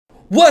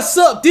What's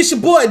up? This your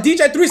boy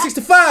DJ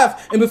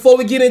 365, and before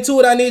we get into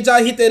it, I need y'all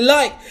to hit that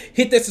like,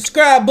 hit that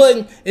subscribe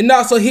button, and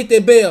also hit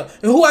that bell.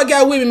 And who I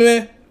got with me,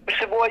 man? It's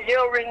your boy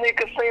YRN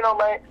Casino,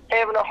 man.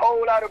 Having a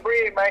whole lot of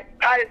bread, man.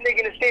 Hottest nigga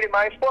in the city,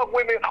 man. Fuck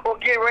with me or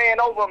get ran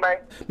over, man.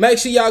 Make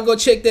sure y'all go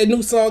check that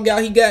new song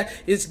out he got.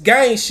 It's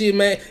gang shit,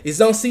 man. It's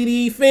on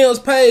CDE Films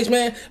page,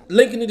 man.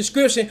 Link in the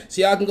description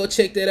so y'all can go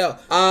check that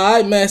out.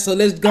 Alright, man. So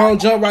let's go and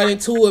jump right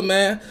into it,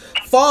 man.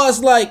 Far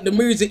as like the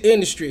music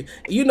industry,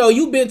 you know,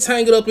 you've been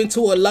tangled up into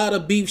a lot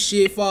of beef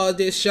shit. Far as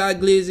this Shy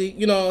Glizzy,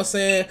 you know what I'm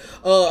saying?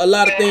 A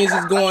lot of things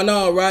is going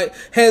on, right?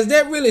 Has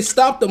that really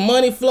stopped the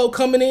money flow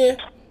coming in?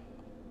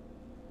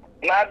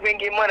 I've been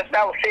getting money since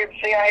I was 17.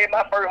 I had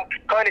my first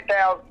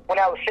 100,000 when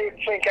I was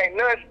 17. Can't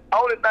nothing.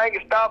 Only thing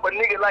that stop a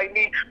nigga like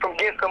me from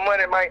getting some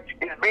money, man,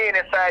 is being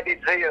inside this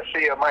jail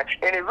cell, man.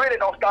 And it really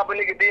don't stop a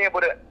nigga being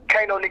able to.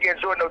 Can't no nigga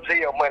enjoy no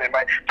jail money,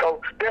 man.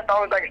 So that's the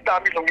only thing that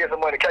stop me from getting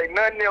some money. Can't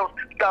nothing else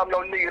stop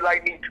no nigga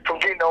like me from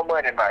getting no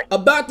money, man.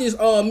 About this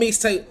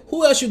mixtape,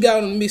 who else you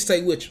got on the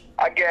mixtape with you?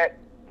 I got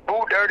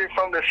Boo Dirty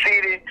from the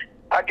city.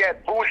 I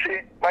got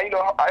Boosie, man. You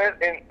know,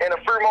 and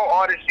a few more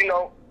artists, you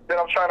know, that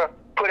I'm trying to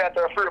put out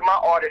there for my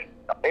artists,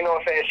 you know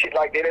what I'm saying, shit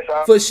like that.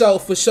 That's for sure,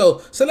 for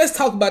sure. So let's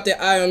talk about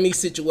that I.M.E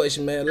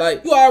situation, man.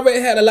 Like, you already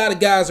had a lot of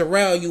guys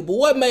around you, but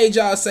what made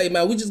y'all say,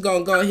 man, we just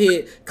gonna go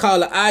ahead,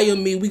 call it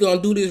I.M.E, we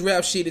gonna do this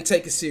rap shit and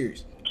take it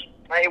serious?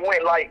 Man, it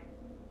went like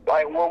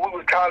what we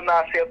was calling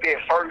ourselves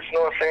at first, you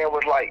know what I'm saying,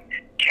 was like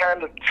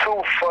kind of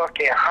too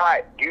fucking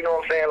hot, you know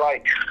what I'm saying?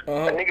 Like,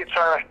 a nigga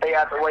trying to stay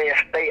out the way and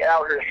stay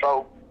out here,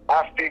 so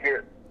I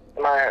figured,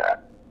 man,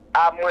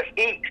 I must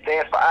eat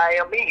stands for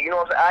I.M.E. You know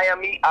what I'm saying?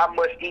 I.M.E. I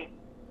must eat.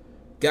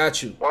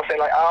 Got you. You know what I'm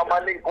saying? Like, all my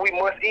niggas, we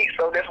must eat,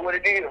 so that's what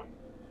it is.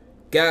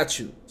 Got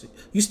you.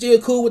 You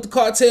still cool with the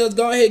cartels?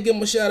 Go ahead, give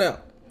them a shout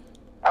out.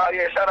 Oh,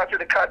 yeah, shout out to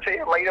the cartel,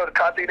 man. You know, the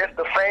cartel, that's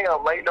the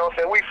fam, man. You know what I'm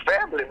saying? We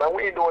family, man.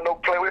 We ain't doing no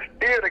play. We're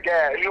still the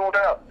guys, you know what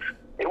I'm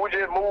saying? We're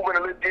just moving a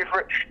little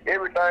different.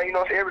 Everything, you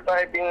know,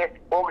 everything being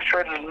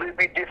orchestrated a little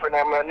bit different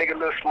now, man. Nigga a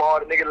little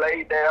smarter, nigga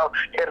laid down,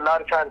 had a lot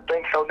of time to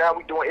think, so now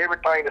we doing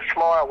everything the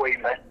smart way,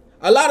 man.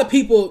 A lot of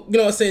people, you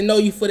know what I'm saying, know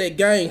you for that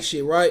gang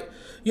shit, right?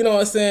 You know what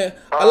I'm saying?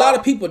 A lot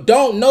of people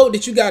don't know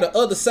that you got the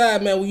other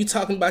side, man, when you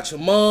talking about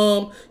your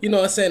mom, you know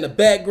what I'm saying, the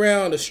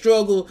background, the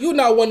struggle. You're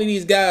not one of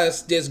these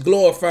guys that's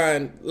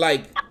glorifying,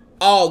 like,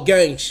 all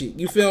gang shit.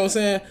 You feel what I'm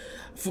saying?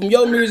 From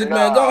your music,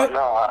 man, go ahead.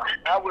 No,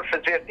 I would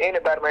suggest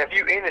anybody, man, if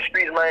you in the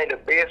streets, man, the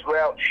best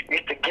route is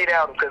to get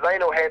out, because ain't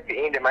no happy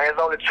ending, man. There's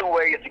only two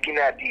ways to get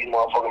out these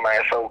motherfuckers,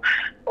 man. So,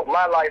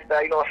 my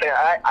lifestyle, you know what I'm saying,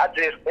 I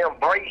just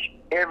embrace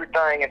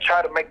everything and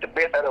try to make the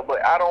best out of it,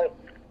 but I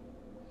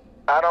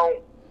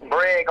don't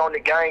brag on the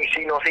gang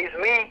shit, you know what I'm saying?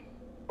 It's me,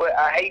 but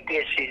I hate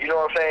that shit, you know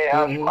what I'm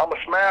saying? I'm a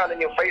smile in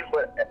your face,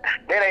 but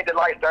that ain't the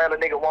lifestyle a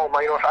nigga want,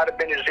 man. You know, I'd have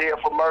been in jail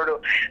for murder,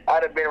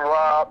 I'd have been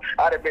robbed,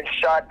 I'd have been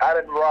shot, I'd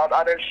have been robbed,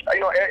 you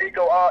know, it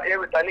go all,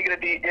 everything,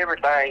 nigga did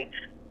everything,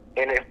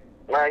 and if,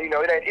 man, you know,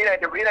 it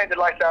ain't the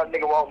lifestyle a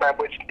nigga want, man,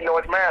 but, you know,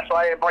 it's mine, so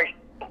I embrace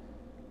it.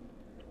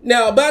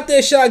 Now, about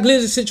that Shy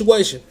Glizzy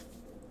situation,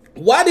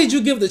 why did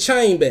you give the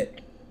chain back?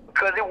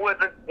 Because it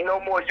wasn't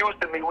no more use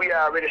to me. We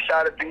already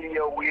shot a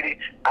video with it.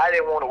 I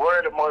didn't want to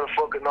worry the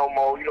motherfucker no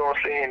more, you know what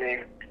I'm saying?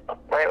 And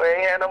man, I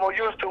ain't had no more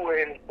use to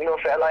it. And, you know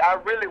what I'm saying? Like, I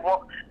really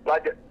want,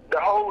 like, the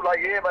whole, like,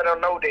 everybody don't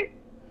know that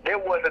there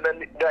wasn't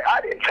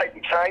I didn't take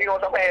the chain, you know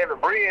what I'm saying? I'm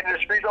having bread in the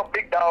streets, I'm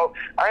big dog.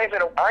 I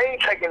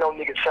ain't taking no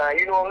nigga chain,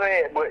 you know what I'm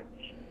saying? But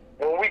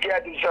when we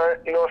got the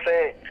chain, you know what I'm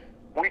saying?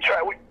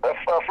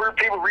 A few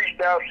people reached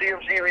out,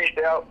 CMG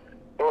reached out.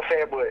 You know what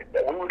I'm saying?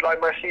 But we was like,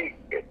 my shit,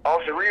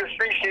 on some real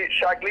street shit,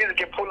 Shy Glizzy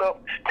can pull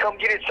up, come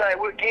get his chain,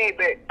 we'll get it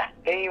back.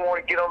 He ain't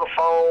want to get on the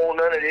phone,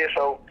 none of this,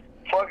 so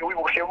fuck it, we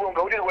gonna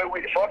go this way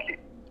with it, fuck it.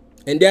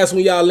 And that's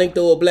when y'all linked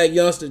up with Blac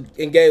Youngsta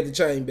and gave the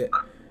chain back.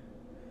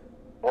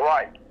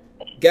 Right.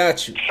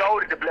 Got you.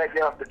 Sold it to Blac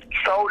Youngsta.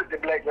 Sold it to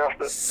Blac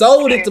Youngsta.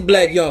 Sold it to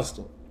Blac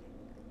Youngsta.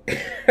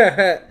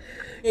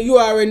 And you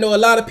already know a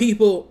lot of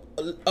people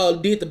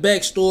did the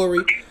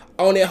backstory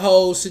on that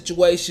whole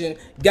situation,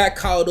 got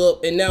caught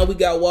up, and now we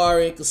got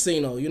YRN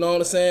CASINO, you know what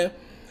I'm saying?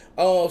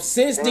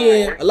 Since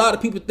then, a lot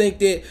of people think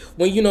that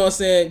when, you know what I'm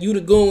saying, you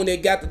the goon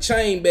that got the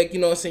chain back, you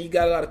know what I'm saying, you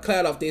got a lot of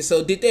clout off there.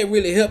 So did that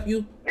really help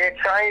you? That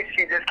chain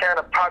shit just kind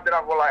of popped it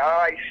off. We're like, all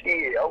right,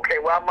 shit, okay,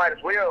 well, I might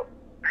as well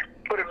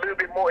put a little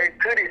bit more into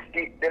this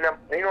shit than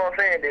you know what I'm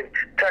saying, than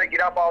try to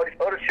get off all this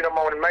other shit I'm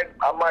on, and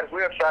I might as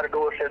well try to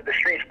do it since the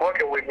streets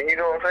fucking with me, you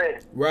know what I'm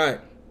saying? Right,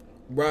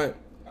 right.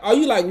 Are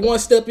you like one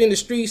step in the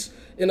streets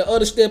and the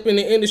other step in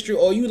the industry,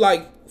 or you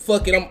like,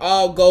 fuck it, I'm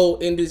all go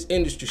in this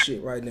industry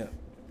shit right now?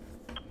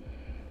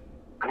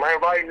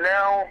 Man, right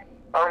now,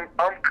 I'm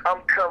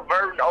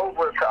converting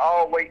over to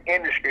all the way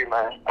industry,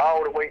 man.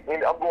 All the way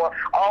in, I'm going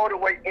all the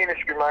way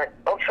industry, man.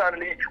 I'm trying to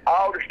leave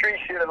all the street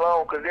shit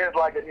alone, because I'm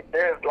like,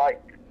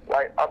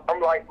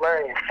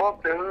 man,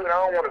 fuck the hood. I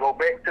don't want to go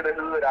back to the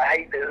hood. I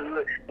hate the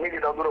hood.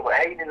 Niggas don't go over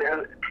hating the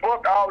hood.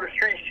 Fuck all the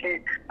street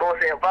shit. You know what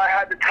I'm saying? If I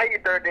had to take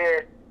it there,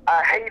 then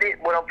I hate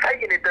it when I'm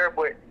taking it there,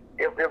 but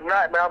If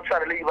not, man, I'm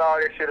trying to leave all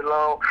that shit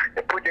alone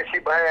and put that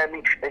shit behind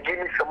me and give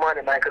me some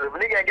money, man. Because if a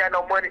nigga ain't got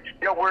no money,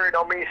 your word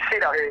don't mean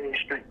shit out here in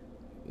these streets.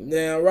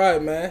 Damn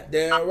right, man.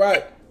 Damn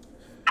right.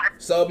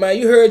 So, man,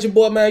 you heard your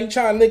boy, man. You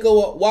trying to link up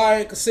with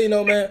YRN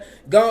Casino, man.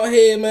 Go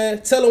ahead,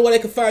 man. Tell them where they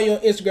can find you on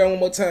Instagram one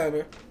more time,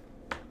 man.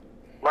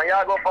 Man,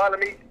 y'all go follow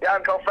me. Y'all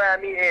can come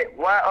find me at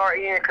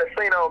YRN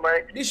Casino,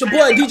 man. This your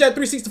boy, DJ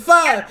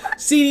 365,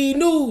 CDE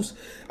News.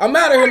 I'm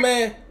out of here,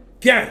 man.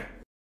 Gang.